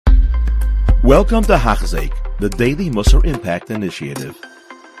Welcome to Hachzik, the Daily Musar Impact Initiative.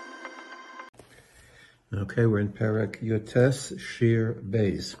 Okay, we're in Perek Yotes Shir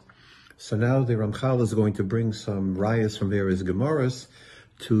Beis. So now the Ramchal is going to bring some rayas from various Gemaras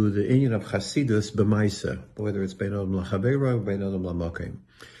to the inyan of Chasidus b'maisa, whether it's Bein Adam L'Chaveira or Bein Adam L'Makim.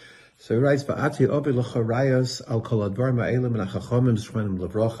 So he writes, "Va'ati obi l'cha rayas al kol advarim ha'elim and ha'chachamim z'shmanim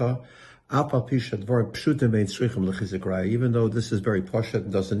l'vrocha, apal pi shadvarim pshutim vein tzrichim l'chizik raya." Even though this is very poshet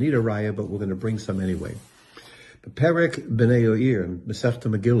and doesn't need a raya, but we're going to bring some anyway. Perek Bnei Yoir, Masechta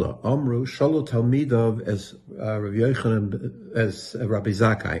Megillah, Omru, Sholo Talmidov as Rabbi Yochanan, as Rabbi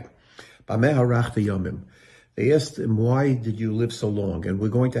Zakkai, Bameh harachta yomim. They asked him, why did you live so long? And we're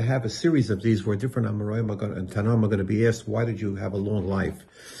going to have a series of these where different Amoraim and Tanam are going to be asked, why did you have a long life?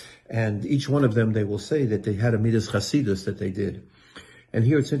 And each one of them, they will say that they had a midas chasidus that they did. And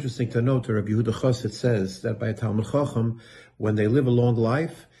here it's interesting to note, to Rabbi Yehuda Chos, it says that by a Talmud Chacham, when they live a long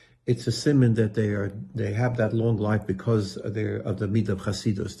life, it's a siman that they have that long life because of the midah of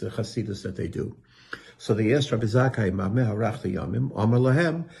chasidus, the chasidus that they do. So they asked Rabbi Zakkai, "Ma'ameh harachta yamim?" Amar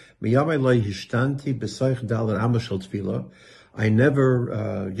lahem, "Miyamei lo hishtanti b'soich dalar amashel tefillah." I never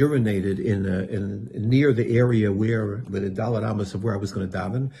urinated in near the area with the dalar amos of where I was going to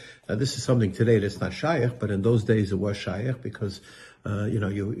daven. Now this is something today that's not shaykh, but in those days it was shaykh because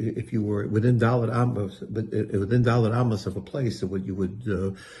if you were within dalar amos of a place, you would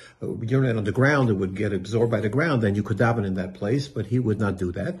urinate on the ground. It would get absorbed by the ground, and you could daven in that place. But he would not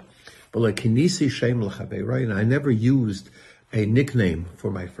do that. But like kinisi shem l'chaveira, and I never used a nickname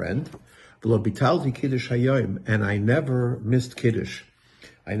for my friend. Bitalti kiddush hayoim, and I never missed kiddush.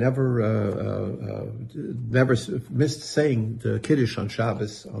 I never missed saying the kiddush on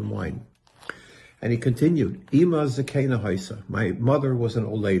Shabbos on wine. And he continued, Ima zakena haisa. My mother was an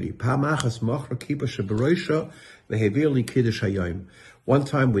old lady. Pa'machas machra kipa sheberoisha vehevili kiddush hayoim. One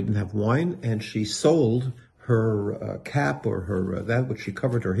time we didn't have wine, and she sold her cap or her that which she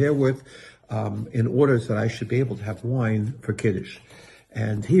covered her hair with, in order that I should be able to have wine for kiddush.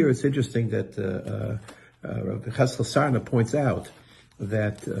 And here it's interesting that Rabbi Cheskel Sarna points out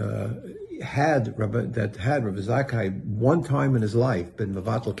that had Rabbi Zakkai one time in his life been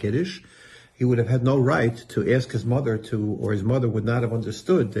mevatel kiddush, he would have had no right to ask his mother to, or his mother would not have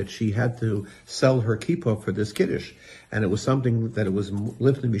understood that she had to sell her kippah for this kiddush, and it was something that it was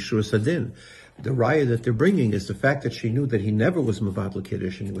lifnei mishur sadin. The raya that they're bringing is the fact that she knew that he never was mevatel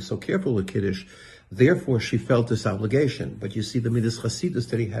kiddush, and he was so careful with kiddush. Therefore, she felt this obligation. But you see the midas chasidus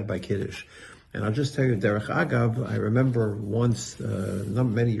that he had by kiddush. And I'll just tell you, derech agav, I remember once,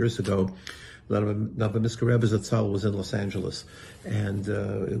 many years ago, Lebovics Rebbe Zatzal was in Los Angeles, and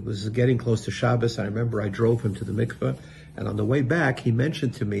it was getting close to Shabbos. I remember I drove him to the mikveh, and on the way back, he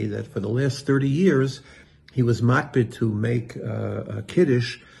mentioned to me that for the last 30 years, he was makbid to make a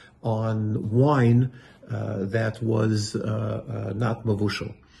kiddush on wine that was not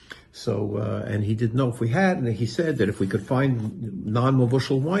mavushal. So, and he didn't know if we had, and he said that if we could find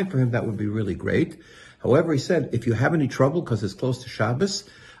non-mavushal wine for him, that would be really great. However, he said, if you have any trouble because it's close to Shabbos,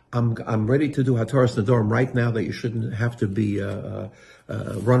 I'm ready to do Hataras Nadorim right now, that you shouldn't have to be run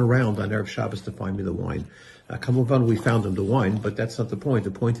around on Erev Shabbos to find me the wine. Kamuvan, we found him the wine, but that's not the point.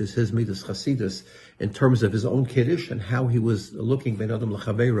 The point is his midas chasidus in terms of his own kiddush and how he was looking Bein Adam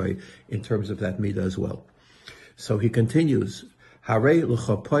L'Chaveira in terms of that midah as well. So he continues. This you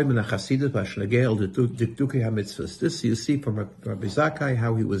see from Rabbi Zakkai,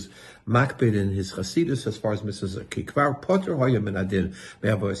 how he was makbid in his chasidus as far as Mrs. Kikvar potter hoyam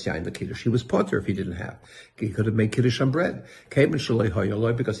kiddush. He was potter if he didn't have. He could have made kiddush on bread.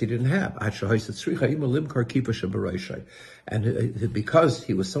 Because he didn't have. And because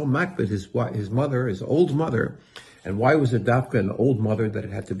he was so makbid, his mother, his old mother. And why was it dafka an old mother that it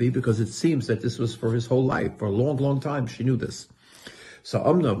had to be? Because it seems that this was for his whole life. For a long, long time, she knew this. So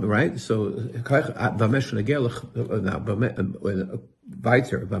right? So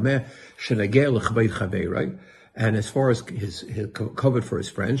right? And as far as his covered for his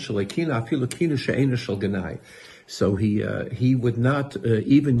friends, so he would not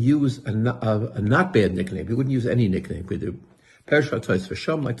even use a not bad nickname. He wouldn't use any nickname. Like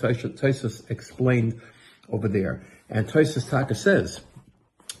Tosfos explained over there. And Tosfos Taka says,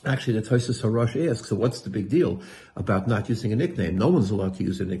 actually, the Tosfos Harash asks, so what's the big deal about not using a nickname? No one's allowed to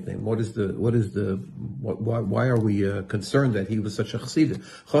use a nickname. Why are we concerned that he was such a chassid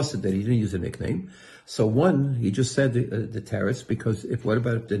that he didn't use a nickname? So one, he just said the teretz, because what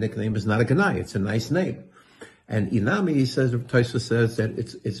about if the nickname is not a ganai? It's a nice name. And Inami, he says, Tosfos says that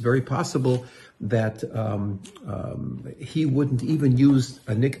it's very possible that he wouldn't even use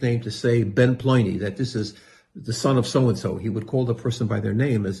a nickname to say Ben Ploini, that this is the son of so-and-so. He would call the person by their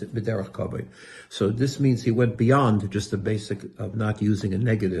name as B'derech Kavod. So this means he went beyond just the basic of not using a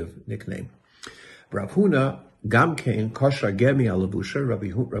negative nickname. Rav Huna, Gamkein, Kosher Gemi Alavusha, Rav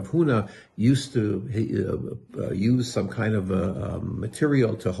Huna used to use some kind of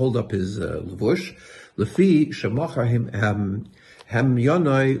material to hold up his levush. Lefi Shemachar him Ham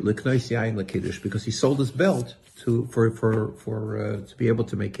Yonai Leknois Yain Lekiddush, because he sold his belt to be able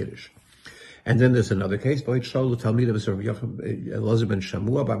to make Kiddush. And then there's another case. I never took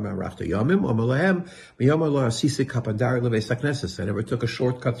a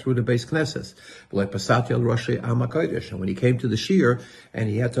shortcut through the Beis Knesses. And when he came to the Shir and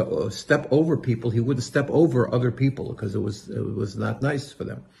he had to step over people, he wouldn't step over other people because it was not nice for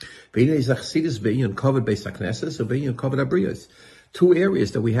them. Two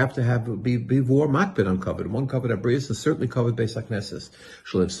areas that we have to have be more makbid on covered. One covered abrius and certainly covered Beis HaKnesses.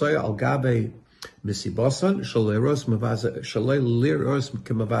 Shalev soya al gabe misibasan shaleros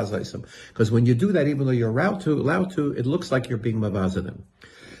kemavazaisam. Because when you do that, even though you're allowed to, it looks like you're being mavazadim.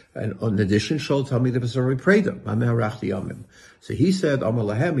 And in addition, Shol tell me the Vasari prayed him. So he said,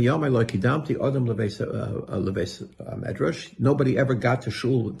 nobody ever got to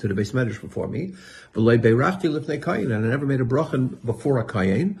shul, to the Beis Medrash before me. And I never made a bracha before a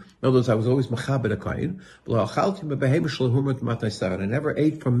kayin. In other words, I was always machabed a kayin. And I never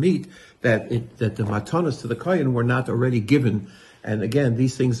ate from meat that the matanas to the kayin were not already given. And again,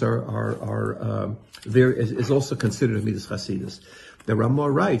 these things are is also considered a midas chasidus. The Ramah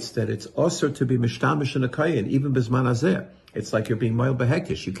writes that it's also to be mishtamish in a kayin, even bisman hazeh. It's like you're being mile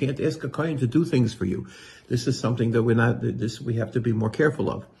behektish. You can't ask a kayin to do things for you. This is something that we have to be more careful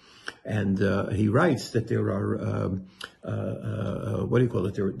of. And he writes that there are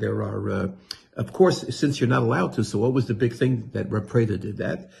There are of course, since you're not allowed to. So what was the big thing that Reb Preda did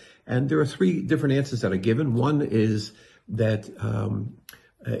that? And there are three different answers that are given. One is that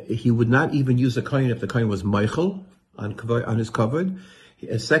he would not even use a kayin if the kayin was meichel on his covered.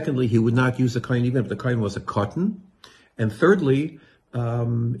 Secondly, he would not use the kain even if the kain was a cotton. And thirdly,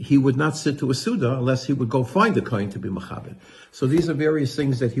 he would not sit to a suda unless he would go find the kain to be machabed. So these are various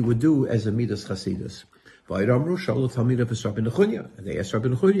things that he would do as a midas chasidus. And they asked Rabbi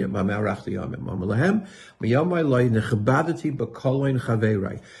Nechunya,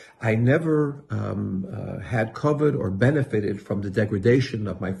 I never had covered or benefited from the degradation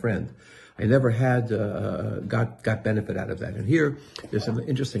of my friend. I never had got benefit out of that. And here, there's an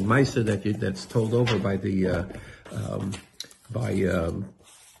interesting ma'aseh that's told over by the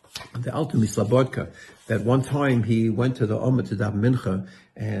Alter Mislabodka, that one time he went to the Ummah to daven mincha,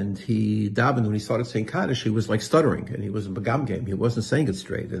 and he davened, when he started saying Kaddish, he was like stuttering, and he was in Begam game. He wasn't saying it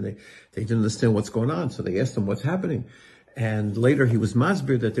straight, and they didn't understand what's going on, so they asked him what's happening. And later he was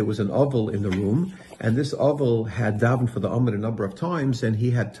masbir that there was an oval in the room, and this oval had davened for the Ummah a number of times, and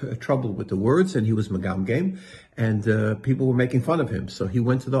he had trouble with the words, and he was Megam game, and people were making fun of him. So he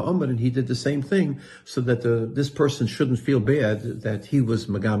went to the Ummah and he did the same thing, so that this person shouldn't feel bad that he was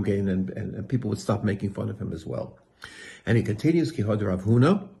Megam game, and people would stop making fun of him as well. And he continues, Kihod Rav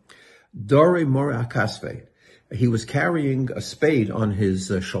Huna, Dore Mor Akasve. He was carrying a spade on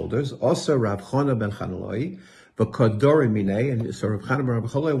his shoulders. Also Rav Chana ben Chanaloi, but Kodori Minei, and so Rav Chana ben Rav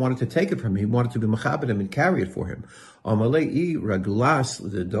Chanaloi wanted to take it from him. He wanted to be machabed him and carry it for him. Amalei Raglas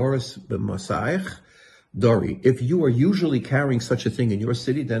the Doris b'Masaich Dori. If you are usually carrying such a thing in your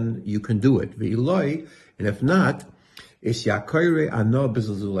city, then you can do it. V'iloi, and if not, I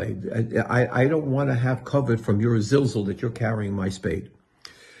don't want to have covered from your zilzul that you're carrying my spade.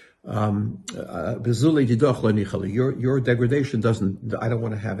 Your degradation doesn't, I don't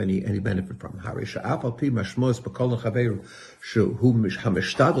want to have any benefit from.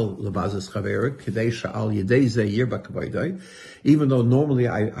 Even though normally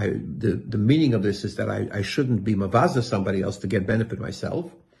the meaning of this is that I shouldn't be mavazah somebody else to get benefit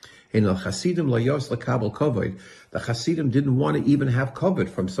myself. The Hasidim didn't want to even have covet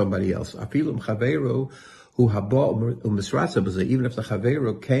from somebody else. Even if the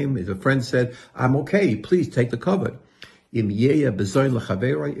Chaveru came, if a friend said, I'm okay, please take the covet. If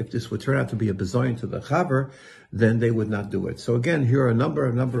this would turn out to be a bezoin to the Chaver, then they would not do it. So again, here are a number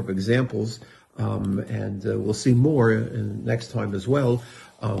of examples, and we'll see more next time as well,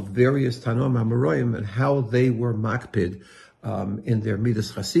 of various Tanoim Amoraim and how they were makpid in their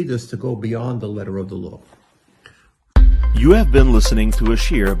Midas Chasidus to go beyond the letter of the law. You have been listening to a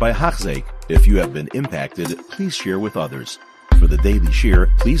shir by Hachzeik. If you have been impacted, please share with others. For the daily shir,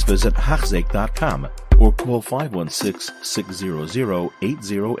 please visit Hachzeik.com or call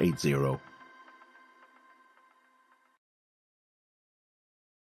 516-600-8080.